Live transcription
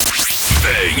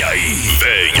Vem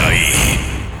aí,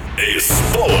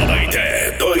 Expo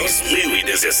Abaete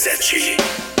 2017.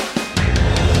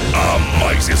 A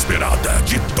mais esperada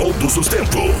de todos os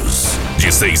tempos.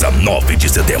 De 6 a 9 de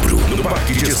setembro, no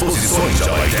Parque de Exposições de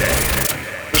Abaete.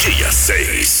 Dia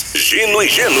 6, Gino e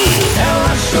Geno.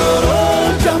 Ela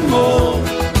chorou de amor.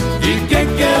 De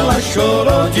quem que ela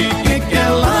chorou? De quem que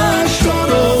ela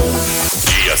chorou?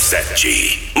 Dia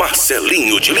 7,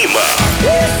 Marcelinho de Lima.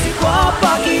 Esse copo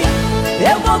aqui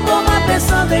eu vou tomar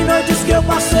pensando em noites que eu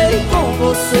passei com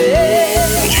você.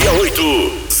 Dia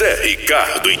 8, Zé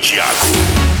Ricardo e Thiago.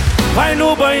 Vai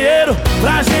no banheiro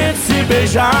pra gente se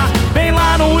beijar, bem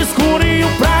lá no escurinho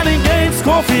pra ninguém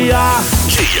desconfiar.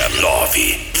 Dia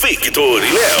 9, Victor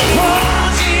e Léo.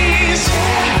 Pode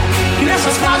ser que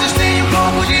nessas fases tem um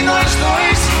pouco de nós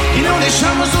dois, e não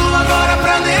deixamos o agora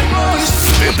pra depois.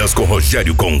 Vendas com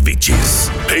Rogério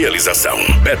Convites. Realização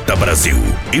Beta Brasil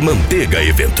e Manteiga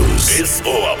Eventos.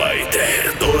 Expo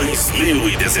Abaete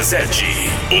 2017.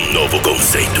 Um novo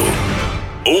conceito,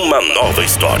 uma nova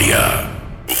história.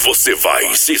 Você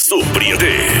vai se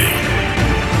surpreender.